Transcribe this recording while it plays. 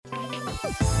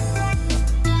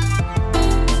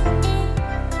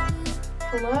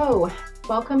Hello,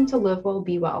 welcome to Live Well,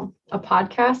 Be Well, a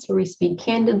podcast where we speak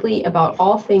candidly about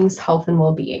all things health and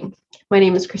well-being. My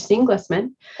name is Christine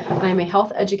Glissman, and I'm a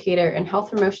health educator and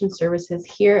health promotion services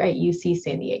here at UC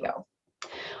San Diego.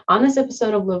 On this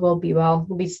episode of Live Well, Be Well,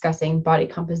 we'll be discussing body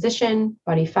composition,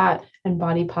 body fat, and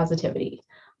body positivity,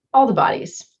 all the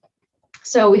bodies.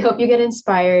 So we hope you get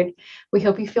inspired, we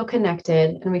hope you feel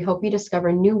connected, and we hope you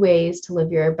discover new ways to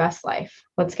live your best life.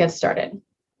 Let's get started.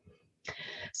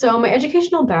 So my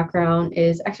educational background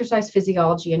is exercise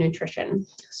physiology and nutrition.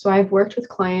 So I've worked with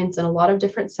clients in a lot of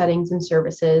different settings and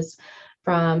services,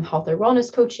 from health or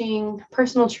wellness coaching,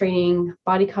 personal training,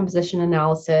 body composition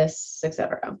analysis,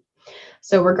 etc.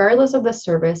 So regardless of the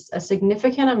service, a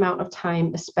significant amount of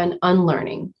time is spent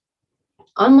unlearning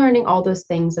all those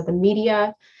things that the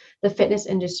media, the fitness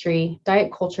industry,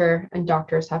 diet culture, and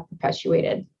doctors have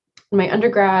perpetuated. In my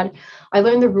undergrad, I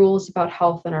learned the rules about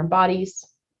health in our bodies.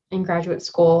 In graduate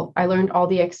school, I learned all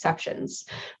the exceptions,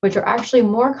 which are actually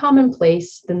more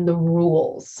commonplace than the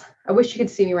rules. I wish you could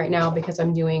see me right now because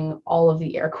I'm doing all of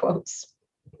the air quotes.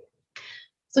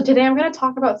 So today I'm going to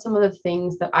talk about some of the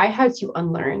things that I had to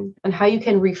unlearn and how you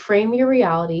can reframe your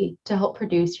reality to help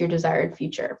produce your desired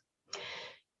future.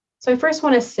 So I first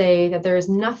want to say that there is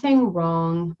nothing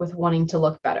wrong with wanting to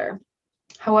look better.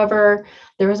 However,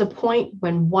 there is a point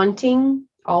when wanting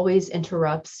always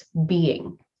interrupts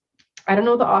being. I don't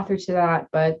know the author to that,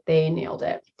 but they nailed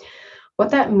it. What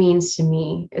that means to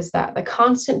me is that the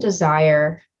constant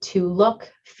desire to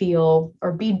look, feel,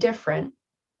 or be different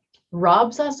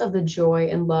robs us of the joy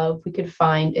and love we could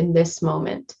find in this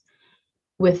moment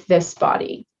with this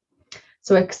body.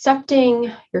 So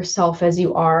accepting yourself as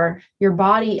you are, your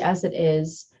body as it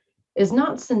is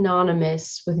not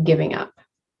synonymous with giving up.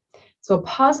 So a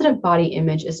positive body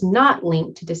image is not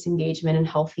linked to disengagement in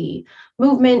healthy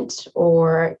movement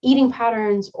or eating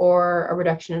patterns or a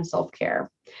reduction in self-care.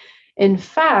 In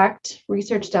fact,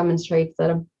 research demonstrates that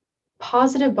a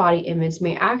positive body image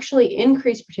may actually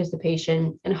increase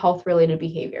participation in health-related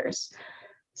behaviors.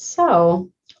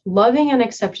 So loving and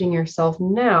accepting yourself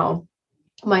now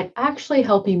might actually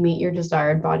help you meet your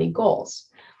desired body goals.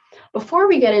 Before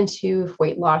we get into if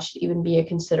weight loss should even be a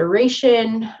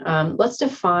consideration, let's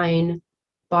define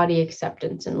body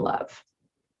acceptance and love.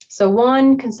 So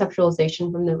one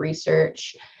conceptualization from the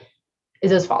research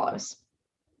is as follows.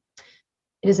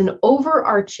 It is an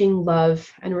overarching love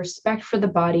and respect for the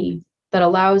body that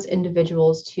allows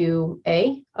individuals to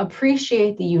A,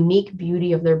 appreciate the unique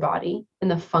beauty of their body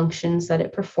and the functions that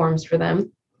it performs for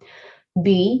them,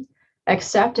 B,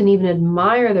 accept and even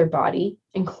admire their body,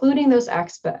 including those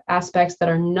aspects that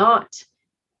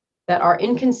are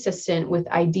inconsistent with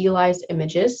idealized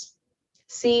images.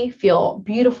 C, feel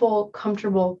beautiful,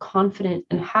 comfortable, confident,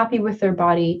 and happy with their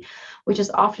body, which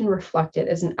is often reflected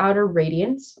as an outer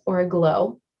radiance or a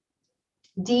glow.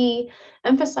 D,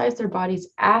 emphasize their body's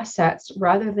assets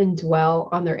rather than dwell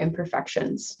on their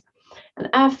imperfections. And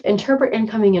F, interpret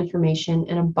incoming information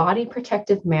in a body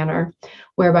protective manner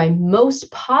whereby most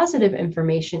positive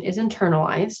information is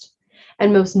internalized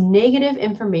and most negative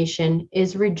information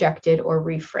is rejected or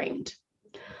reframed.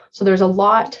 So there's a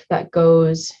lot that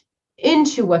goes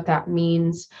into what that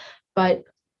means, but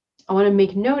I want to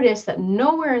make notice that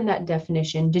nowhere in that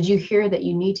definition did you hear that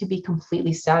you need to be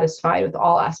completely satisfied with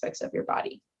all aspects of your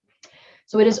body.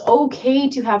 So it is okay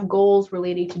to have goals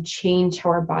related to change how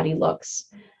our body looks.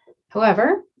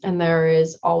 However, and there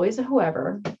is always a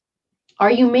however,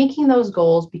 are you making those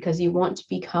goals because you want to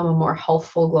become a more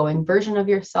healthful, glowing version of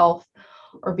yourself,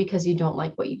 or because you don't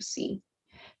like what you see?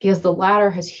 Because the latter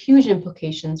has huge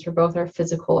implications for both our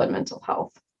physical and mental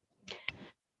health.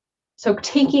 So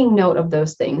taking note of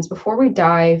those things before we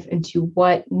dive into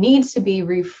what needs to be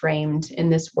reframed in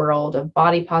this world of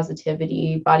body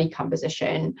positivity, body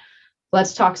composition,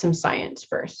 let's talk some science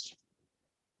first.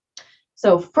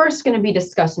 So first going to be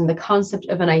discussing the concept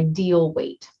of an ideal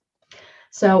weight.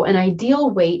 So an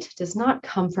ideal weight does not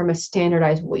come from a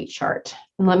standardized weight chart.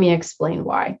 And let me explain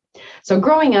why. So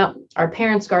growing up, our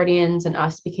parents, guardians, and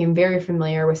us became very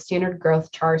familiar with standard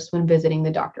growth charts when visiting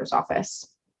the doctor's office.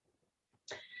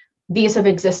 These have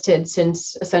existed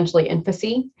since essentially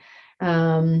infancy.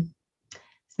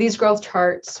 These growth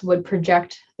charts would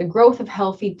project the growth of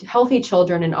healthy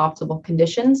children in optimal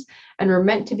conditions and were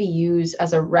meant to be used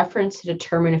as a reference to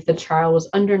determine if the child was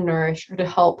undernourished or to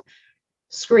help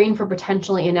screen for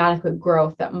potentially inadequate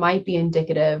growth that might be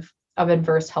indicative of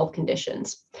adverse health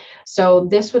conditions. So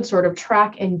this would sort of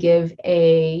track and give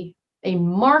a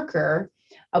marker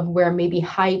of where maybe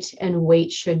height and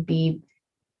weight should be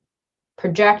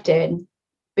projected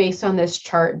based on this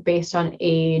chart, based on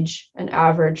age and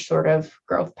average sort of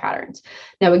growth patterns.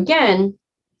 Now, again,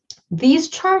 These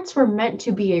charts were meant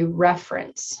to be a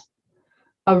reference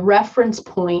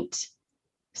point,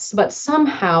 but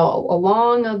somehow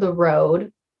along the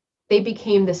road, they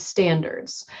became the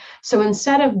standards. So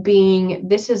instead of being,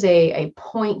 this is a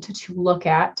point to look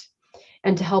at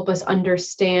and to help us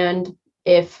understand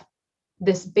if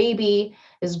this baby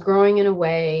is growing in a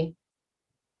way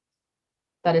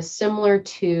that is similar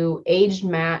to age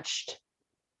matched,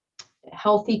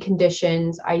 healthy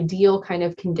conditions, ideal kind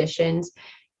of conditions,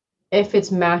 if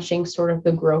it's matching sort of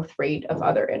the growth rate of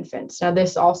other infants. Now,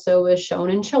 this also is shown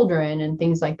in children and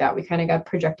things like that. We kind of got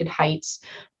projected heights.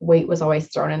 Weight was always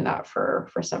thrown in that for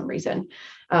some reason.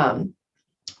 But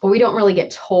we don't really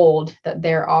get told that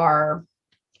there are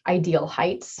ideal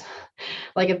heights.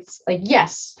 Like, it's like,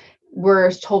 yes,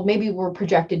 we're told maybe we're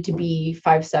projected to be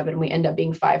 5'7", we end up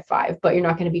being 5'5", but you're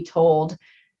not going to be told,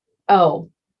 oh,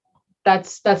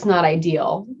 that's not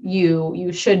ideal.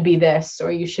 You should be this,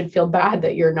 or you should feel bad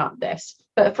that you're not this.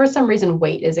 But for some reason,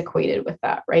 weight is equated with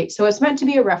that, right? So it's meant to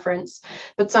be a reference,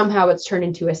 but somehow it's turned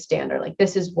into a standard. Like,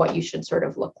 this is what you should sort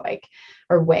of look like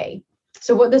or weigh.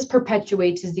 So what this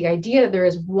perpetuates is the idea that there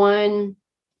is one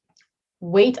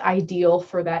weight ideal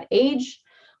for that age,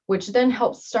 which then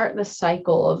helps start the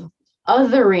cycle of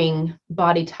othering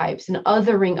body types and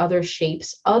othering other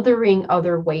shapes, othering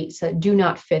other weights that do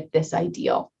not fit this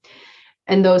ideal.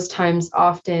 And those times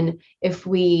often, if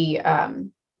we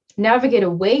navigate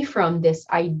away from this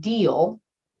ideal,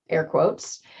 air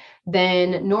quotes,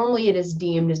 then normally it is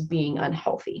deemed as being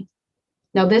unhealthy.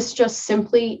 Now, this just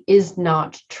simply is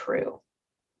not true.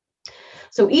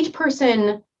 So each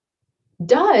person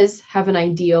does have an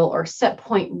ideal or set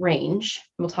point range.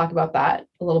 We'll talk about that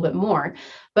a little bit more,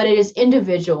 but it is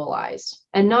individualized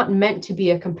and not meant to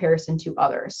be a comparison to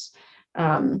others. There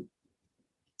are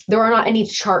not any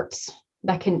charts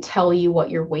that can tell you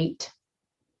what your weight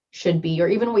should be or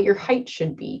even what your height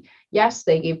should be. Yes,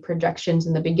 they gave projections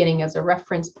in the beginning as a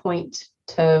reference point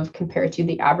to compare to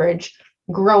the average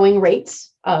growing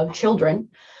rates of children,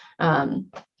 but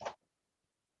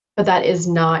that is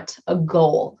not a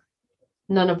goal.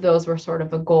 None of those were sort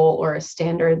of a goal or a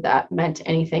standard that meant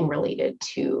anything related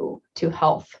to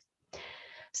health.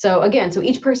 So again, so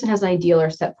each person has an ideal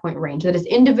or set point range that is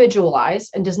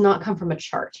individualized and does not come from a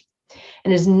chart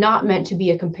and is not meant to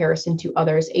be a comparison to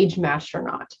others, age matched or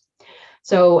not.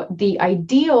 So the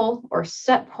ideal or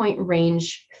set point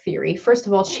range theory, first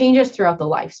of all, changes throughout the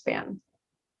lifespan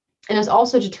and is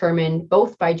also determined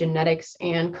both by genetics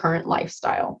and current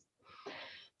lifestyle.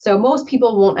 So most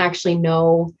people won't actually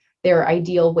know their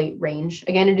ideal weight range.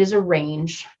 Again, it is a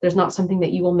range. There's not something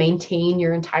that you will maintain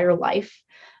your entire life.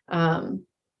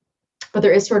 But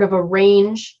there is sort of a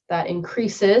range that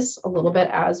increases a little bit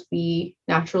as we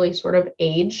naturally sort of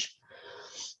age.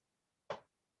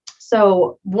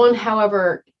 So one,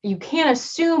 however, you can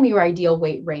assume your ideal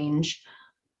weight range,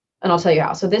 and I'll tell you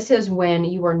how. So this is when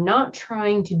you are not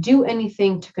trying to do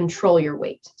anything to control your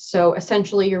weight. So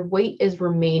essentially your weight is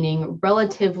remaining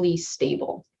relatively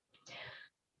stable.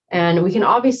 And we can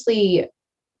obviously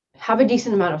have a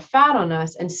decent amount of fat on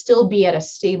us and still be at a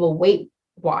stable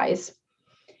weight-wise.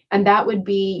 And that would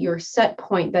be your set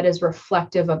point that is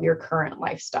reflective of your current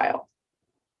lifestyle.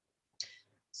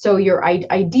 So your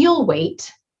ideal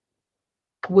weight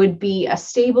would be a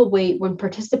stable weight when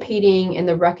participating in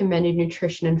the recommended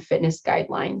nutrition and fitness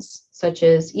guidelines, such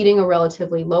as eating a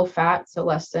relatively low fat, so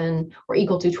less than or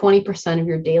equal to 20% of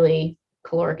your daily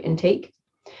caloric intake,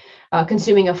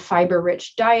 consuming a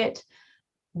fiber-rich diet,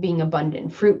 being abundant in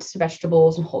fruits,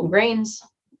 vegetables, and whole grains,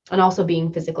 and also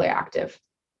being physically active.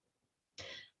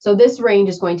 So this range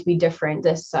is going to be different.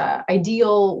 This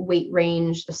ideal weight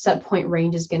range, the set point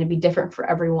range is going to be different for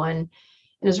everyone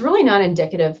and is really not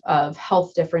indicative of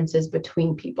health differences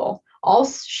between people. All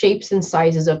shapes and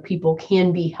sizes of people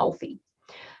can be healthy.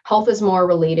 Health is more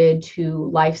related to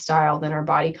lifestyle than our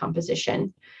body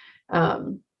composition.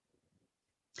 So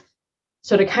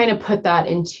to kind of put that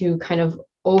into kind of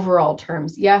overall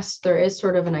terms, yes, there is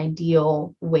sort of an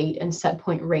ideal weight and set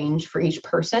point range for each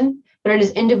person, but it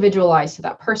is individualized to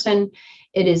that person.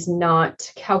 It is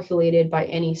not calculated by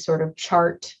any sort of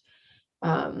chart.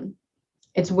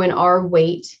 It's when our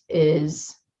weight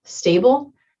is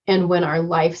stable and when our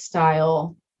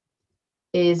lifestyle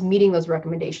is meeting those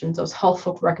recommendations, those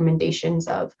healthful recommendations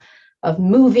of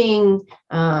moving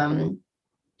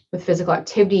with physical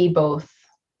activity, both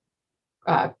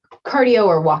cardio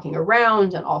or walking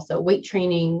around, and also weight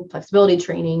training, flexibility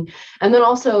training, and then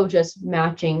also just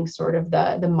matching sort of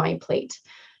the MyPlate,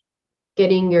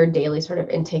 getting your daily sort of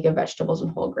intake of vegetables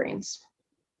and whole grains.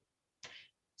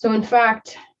 So in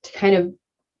fact, to kind of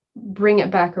bring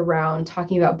it back around,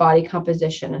 talking about body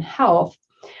composition and health,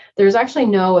 There's actually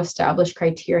no established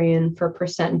criterion for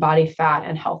percent body fat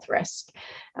and health risk.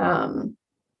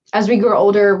 As we grow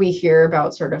older, we hear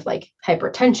about sort of like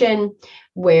hypertension,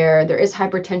 where there is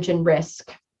hypertension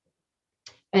risk,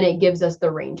 and it gives us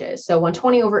the ranges. So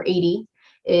 120/80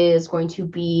 is going to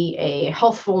be a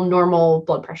healthful, normal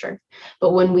blood pressure.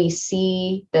 But when we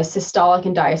see the systolic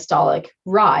and diastolic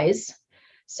rise,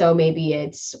 so maybe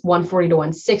it's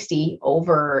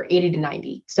 140/160/80 to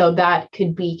 90. So that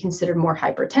could be considered more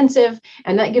hypertensive,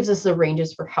 and that gives us the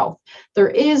ranges for health. There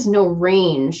is no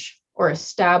range or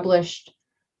established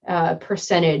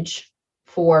percentage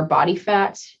for body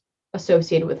fat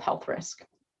associated with health risk.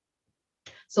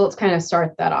 So let's kind of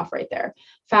start that off right there.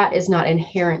 Fat is not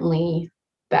inherently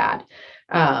bad.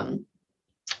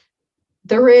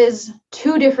 There is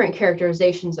two different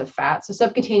characterizations of fat. So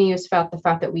subcutaneous fat, the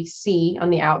fat that we see on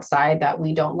the outside that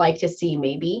we don't like to see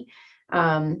maybe.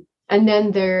 And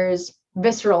then there's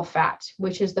visceral fat,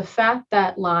 which is the fat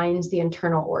that lines the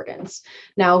internal organs.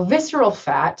 Now, visceral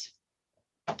fat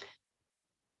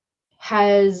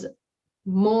has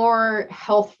more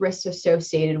health risks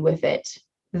associated with it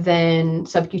than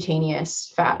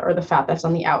subcutaneous fat, or the fat that's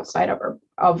on the outside of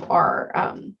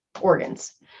our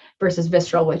organs, versus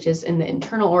visceral, which is in the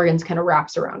internal organs, kind of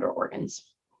wraps around our organs.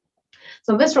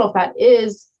 So visceral fat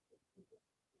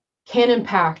can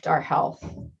impact our health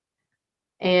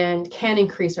and can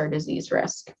increase our disease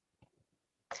risk.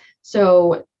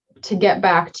 So to get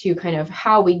back to kind of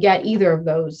how we get either of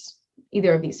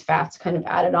these fats kind of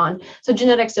added on. So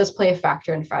genetics does play a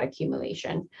factor in fat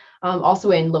accumulation,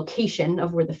 also in location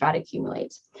of where the fat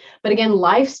accumulates. But again,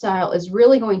 lifestyle is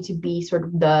really going to be sort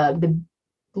of the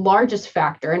largest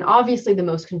factor, and obviously the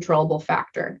most controllable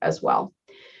factor as well.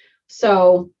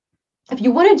 So if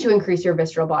you wanted to increase your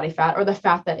visceral body fat, or the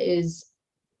fat that is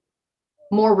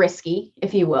more risky,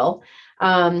 if you will,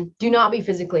 do not be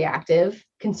physically active.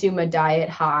 Consume a diet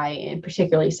high in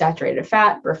particularly saturated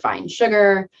fat, refined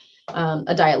sugar,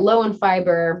 a diet low in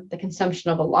fiber, the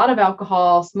consumption of a lot of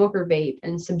alcohol, smoke or vape,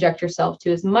 and subject yourself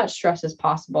to as much stress as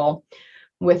possible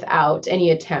without any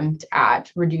attempt at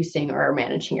reducing or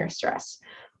managing your stress.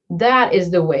 That is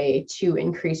the way to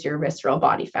increase your visceral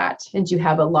body fat and to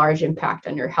have a large impact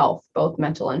on your health, both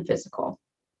mental and physical.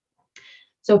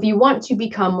 So if you want to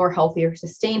become more healthy or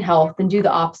sustain health, then do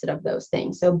the opposite of those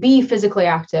things. So be physically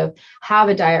active, have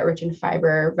a diet rich in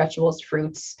fiber, vegetables,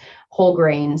 fruits, whole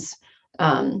grains,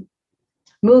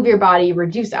 move your body,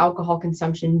 reduce alcohol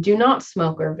consumption, do not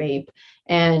smoke or vape,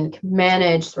 and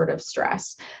manage sort of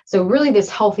stress. So really this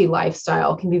healthy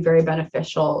lifestyle can be very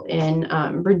beneficial in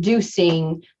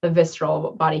reducing the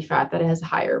visceral body fat that has a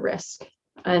higher risk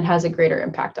and has a greater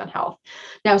impact on health.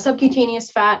 Now, subcutaneous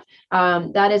fat,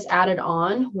 that is added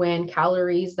on when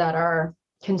calories that are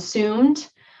consumed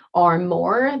are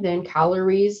more than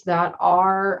calories that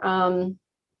are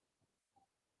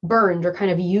burned or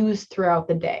kind of used throughout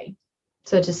the day.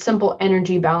 So it's a simple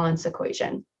energy balance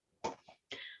equation.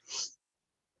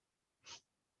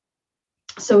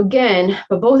 So again,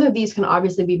 but both of these can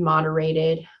obviously be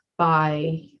moderated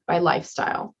by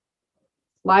lifestyle.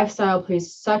 Lifestyle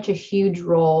plays such a huge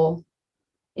role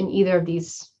in either of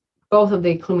these, both of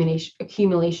the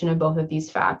accumulation of both of these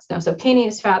fats. Now,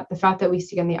 subcutaneous fat, the fat that we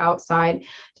see on the outside,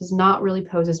 does not really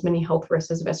pose as many health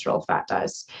risks as visceral fat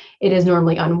does. It is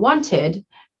normally unwanted,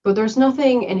 but there's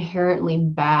nothing inherently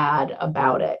bad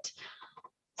about it.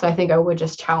 So I think I would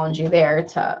just challenge you there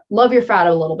to love your fat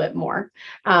a little bit more.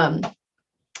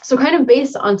 So kind of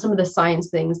based on some of the science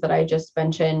things that I just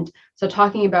mentioned, so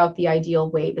talking about the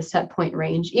ideal weight, the set point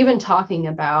range, even talking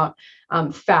about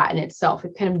fat in itself,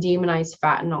 we've kind of demonized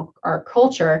fat in our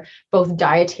culture, both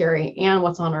dietary and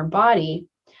what's on our body.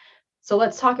 So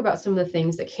let's talk about some of the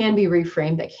things that can be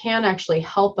reframed, that can actually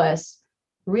help us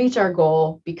reach our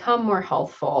goal, become more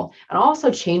healthful, and also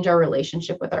change our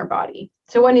relationship with our body.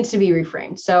 So what needs to be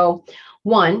reframed? So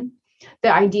one,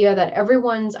 the idea that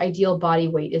everyone's ideal body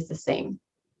weight is the same.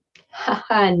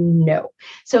 No.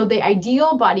 So the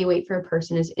ideal body weight for a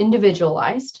person is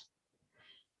individualized.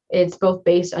 It's both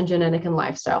based on genetic and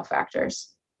lifestyle factors.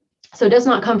 So it does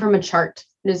not come from a chart.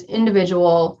 It is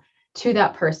individual to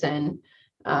that person.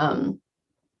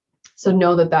 So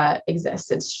know that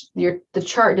exists. The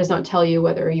chart does not tell you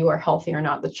whether you are healthy or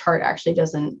not. The chart actually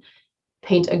doesn't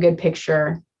paint a good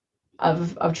picture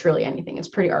of truly anything. It's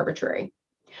pretty arbitrary.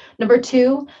 Number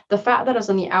two, the fat that is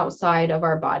on the outside of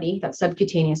our body, that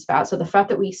subcutaneous fat, so the fat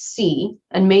that we see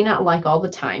and may not like all the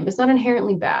time, is not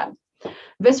inherently bad.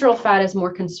 Visceral fat is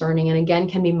more concerning and again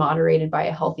can be moderated by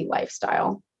a healthy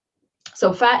lifestyle.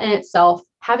 So fat in itself,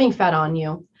 having fat on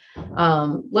you,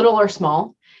 little or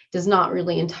small, does not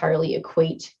really entirely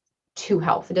equate to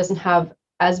health. It doesn't have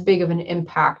as big of an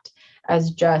impact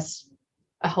as just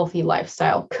a healthy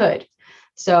lifestyle could.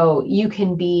 So you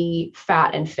can be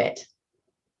fat and fit,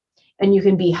 and you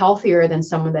can be healthier than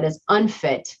someone that is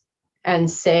unfit and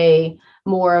say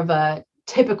more of a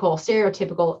typical,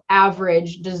 stereotypical,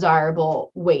 average,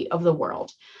 desirable weight of the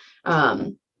world.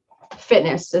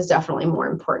 Fitness is definitely more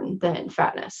important than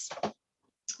fatness.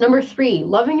 Number 3,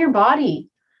 loving your body,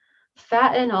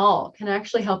 fat and all, can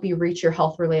actually help you reach your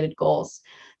health-related goals.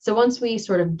 So once we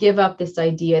sort of give up this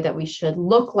idea that we should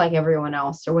look like everyone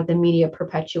else or what the media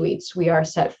perpetuates, we are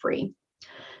set free.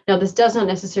 Now, this doesn't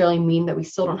necessarily mean that we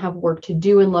still don't have work to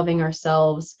do in loving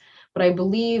ourselves, but I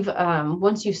believe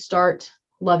once you start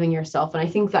loving yourself, and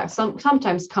I think that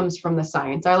sometimes comes from the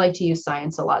science. I like to use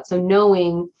science a lot. So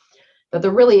knowing that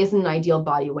there really isn't an ideal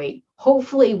body weight,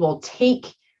 hopefully will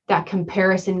take that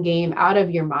comparison game out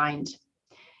of your mind.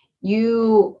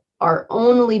 You are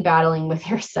only battling with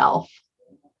yourself.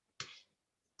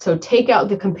 So take out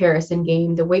the comparison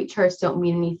game. The weight charts don't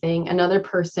mean anything. Another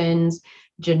person's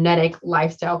genetic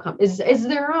lifestyle is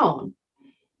their own.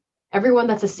 Everyone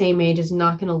that's the same age is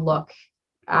not going to look,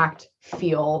 act,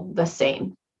 feel the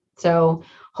same. So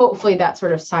hopefully that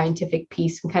sort of scientific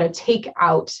piece can kind of take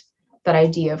out that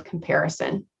idea of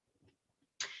comparison.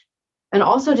 And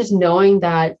also just knowing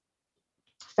that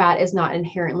fat is not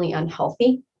inherently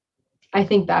unhealthy. I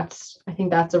think that's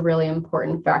a really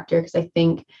important factor, because I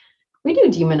think we do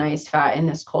demonize fat in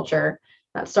this culture.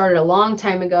 That started a long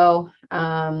time ago.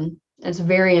 It's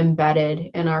very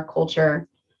embedded in our culture.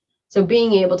 So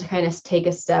being able to kind of take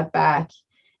a step back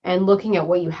and looking at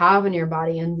what you have in your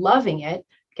body and loving it,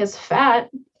 because fat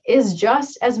is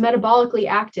just as metabolically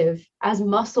active as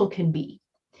muscle can be.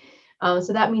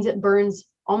 So that means it burns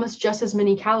almost just as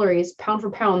many calories pound for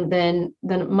pound than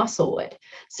muscle would.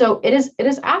 So it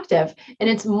is active, and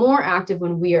it's more active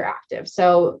when we are active.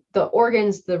 So the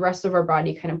organs, the rest of our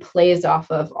body kind of plays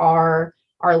off of our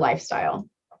lifestyle.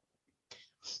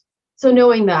 So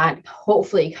knowing that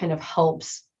hopefully kind of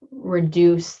helps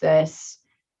reduce this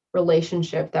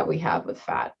relationship that we have with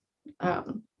fat.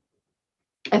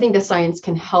 I think the science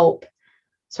can help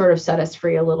sort of set us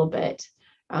free a little bit.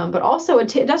 But also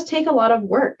it does take a lot of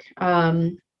work.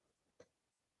 But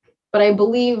I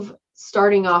believe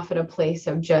starting off at a place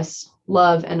of just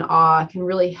love and awe can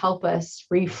really help us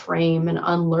reframe and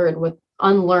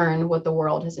unlearn what the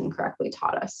world has incorrectly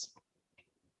taught us.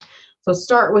 So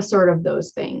start with sort of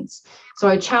those things. So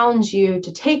I challenge you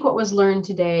to take what was learned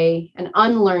today and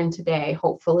unlearn today,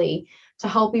 hopefully, to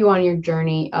help you on your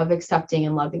journey of accepting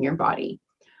and loving your body.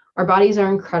 Our bodies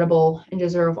are incredible and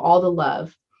deserve all the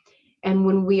love. And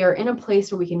when we are in a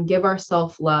place where we can give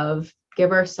ourselves love,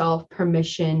 give ourselves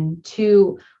permission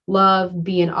to love,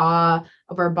 be in awe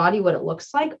of our body, what it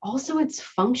looks like, also its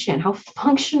function, how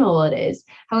functional it is,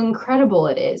 how incredible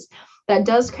it is, that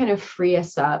does kind of free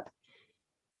us up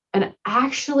and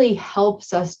actually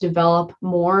helps us develop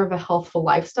more of a healthful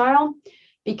lifestyle,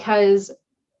 because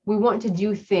we want to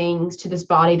do things to this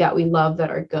body that we love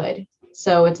that are good.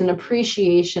 So it's an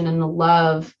appreciation and the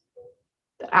love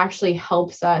that actually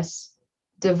helps us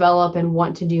develop and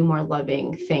want to do more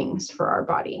loving things for our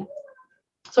body.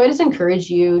 So I just encourage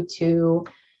you to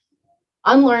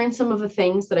unlearn some of the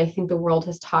things that I think the world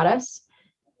has taught us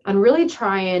and really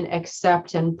try and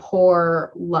accept and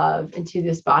pour love into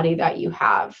this body that you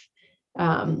have.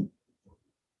 Because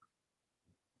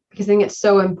I think it's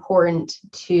so important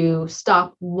to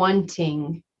stop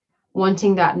wanting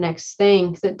that next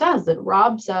thing, because it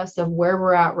robs us of where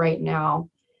we're at right now.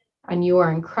 And you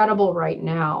are incredible right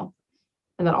now.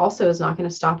 And that also is not going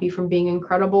to stop you from being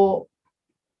incredible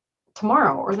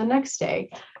tomorrow or the next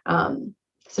day.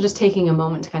 So just taking a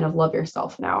moment to kind of love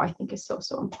yourself now, I think is so,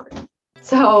 so important.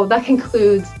 So that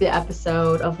concludes the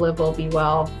episode of Live Well, Be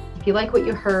Well. If you like what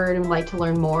you heard and would like to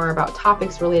learn more about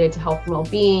topics related to health and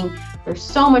well-being, there's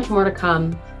so much more to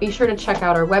come. Be sure to check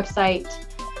out our website,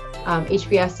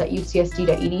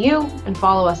 hbs.ucsd.edu, and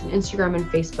follow us on Instagram and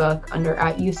Facebook under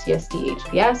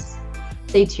 @UCSDHBS.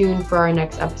 Stay tuned for our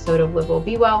next episode of Live Well,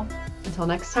 Be Well. Until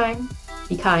next time,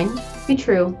 be kind, be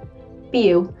true, be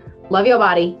you, love your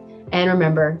body, and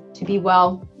remember, to be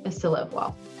well is to live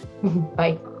well.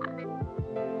 Bye.